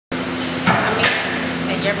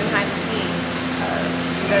You're behind the scenes of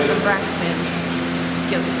Devon Braxton's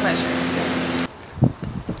guilty pleasure.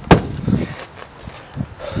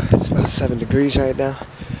 It's about 7 degrees right now.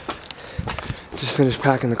 Just finished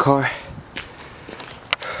packing the car.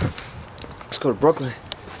 Let's go to Brooklyn.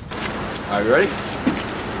 Are you ready?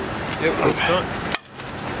 Yep, let's start.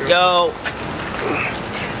 Yo!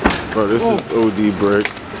 Bro, this is OD break.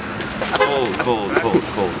 Cold.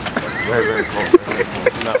 Very, very cold.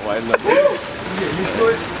 Not wide enough.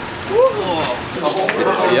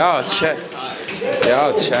 Y'all chatting.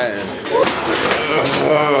 Okay.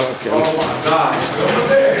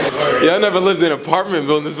 Y'all never lived in apartment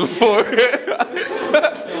buildings before.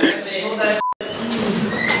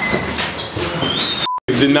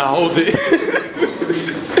 Did not hold it.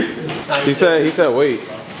 He said wait.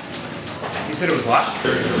 He said it was hot?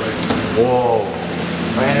 Whoa.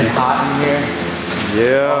 Man, it's hot in here. Yo.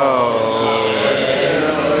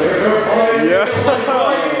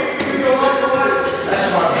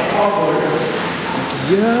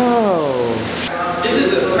 Yo. This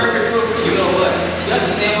is the perfect proof. You know what? You got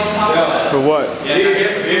the same on top of that. For what? Yeah, he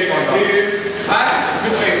has the same on top.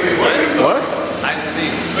 Wait, what are you talking What? I can see.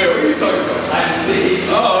 Wait, what are you talking about? I can see.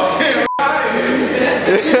 Oh, okay.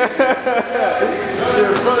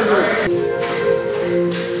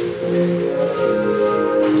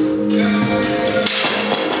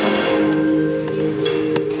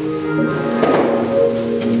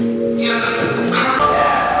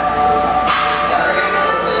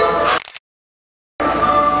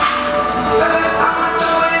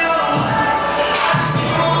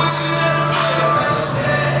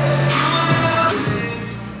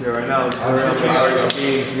 Right now,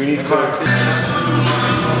 we need to.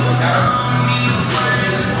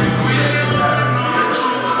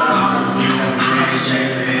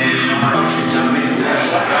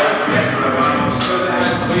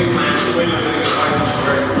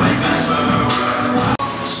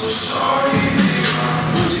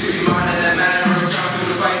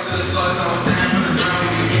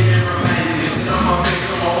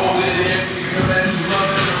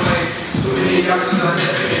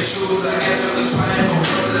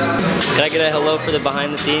 Can I get a hello for the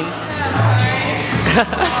behind the scenes?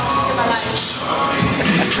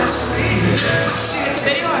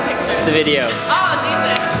 It's a video. Oh,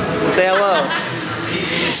 Jesus. Say hello.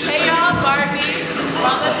 Hey y'all, Barbie.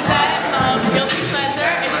 On the set of Guilty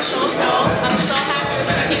Pleasure. It's so dope. I'm so happy with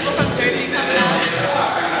the people from Jersey coming out.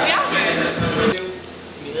 We out here.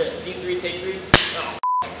 Scene 3, take 3.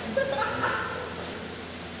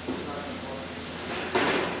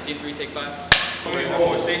 Scene 3, take 5. Wait,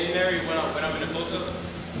 more stationary. Went up in a close-up.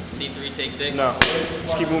 Scene 3, take 6. No.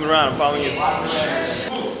 Just keep moving around. I'm following you.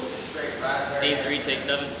 Scene 3, take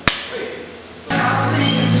 7.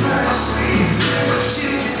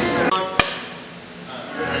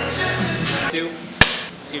 Two.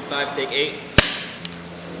 Scene 5, take 8.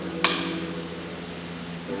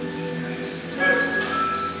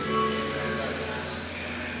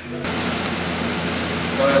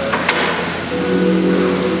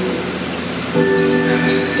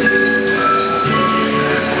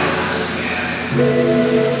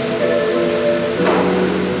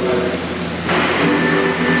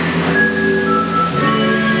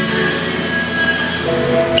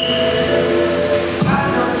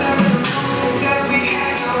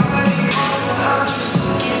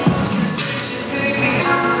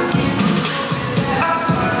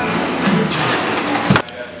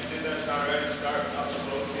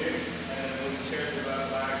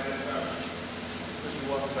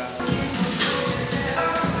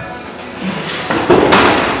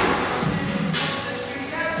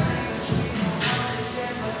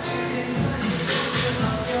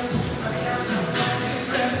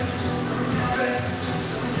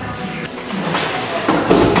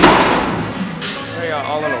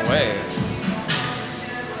 All in a way.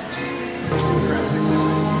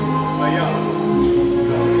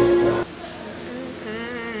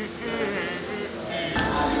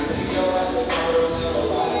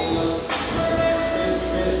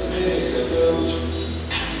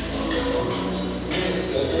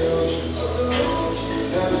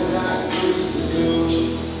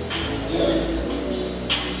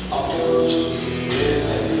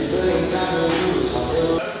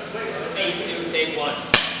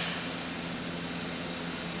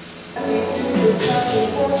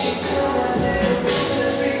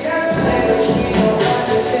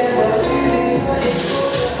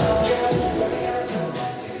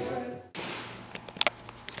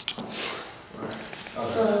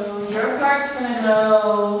 So your part's gonna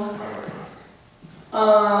go,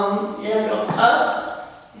 you're gonna go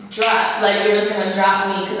up, drop, like you're just gonna drop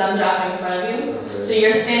me because I'm dropping in front of you. So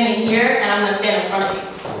you're standing here, and I'm gonna stand in front of you,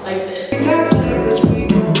 like this.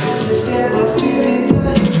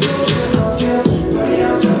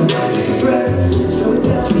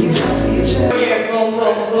 Here, boom,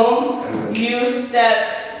 boom, boom. You step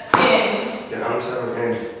in. Then I'm stepping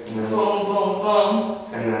in. And then, Boom, boom, boom.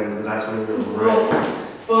 and then that's when you go right.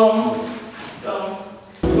 Boom, boom, boom.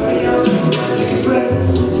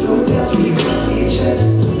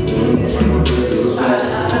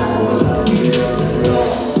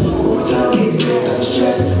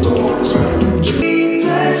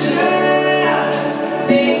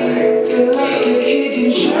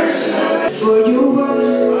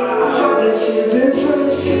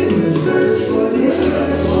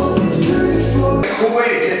 Cool way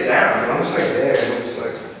to get down. I'm just like there. I'm just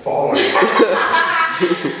like falling.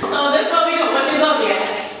 So this is what we do. What's your zodiac?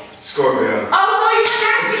 Scorpio. Oh, so you were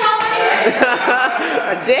asking how many?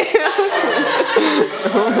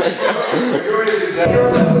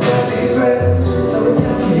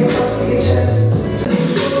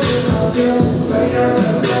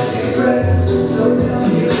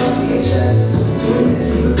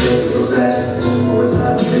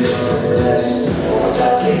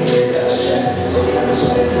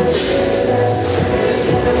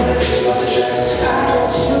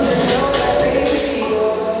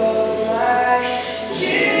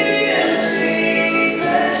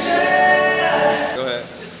 Go ahead.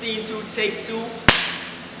 Scene 2, take 2.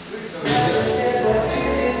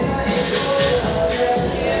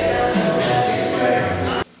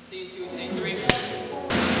 Scene 2, take 3.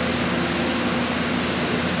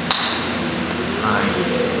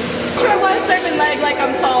 Sure one serpent leg like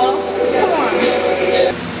I'm tall. Come on.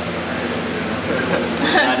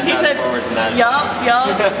 He said, yup.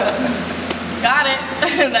 Got it.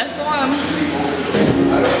 That's the one.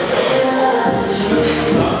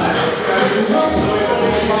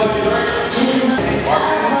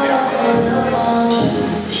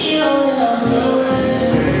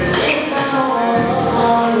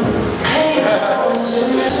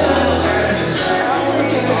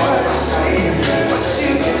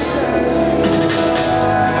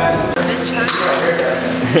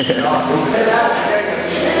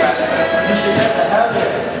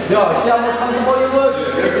 Yo, see how comfortable you look? You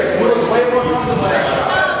look way more comfortable now.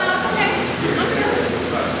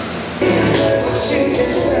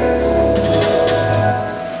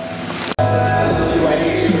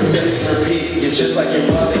 You're just like your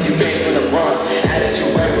mother, you came from the Bronx.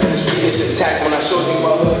 Attitude right when the street is attacked. When I showed you my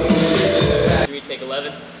hood, you was just a fact. 3, take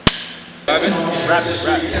 11. 11? Wrap it.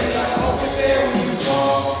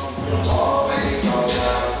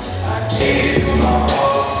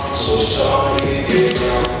 So sorry, big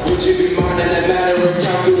girl. Would you be mine in a matter of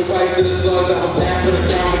time? Through the fights of the slugs, I was down for the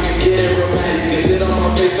ground. When you get it romantic, you can sit on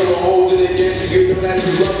my face, I'ma hold it against you. You know that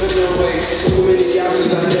you love it in ways. Too many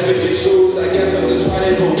options, I never can choose. I guess I'm just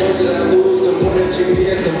fighting for ones that I lose. The more that you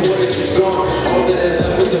hear, the more that you're gone. All that is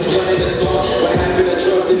up is a play in the song. What happened to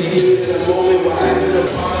trust in the heat in the moment? What happened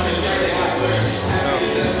to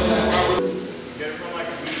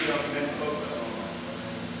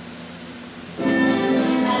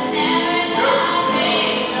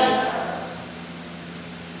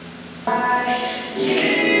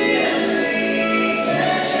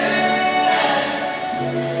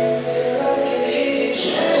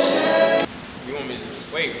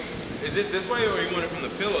Wait, is it this way or you want it from the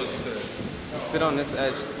pillows, you said? Sit on this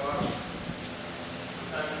edge.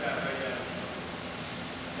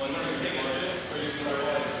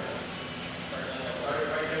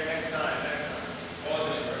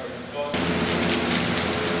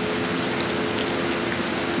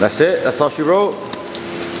 That's it? That's all she wrote?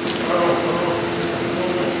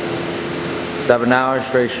 7 hours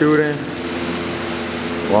straight shooting.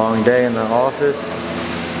 Long day in the office.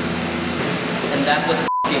 And that's a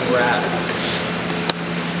f***ing wrap.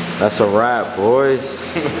 That's a wrap, boys.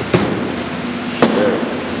 Shit.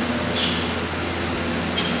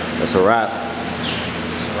 That's a wrap.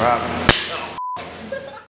 It's a wrap.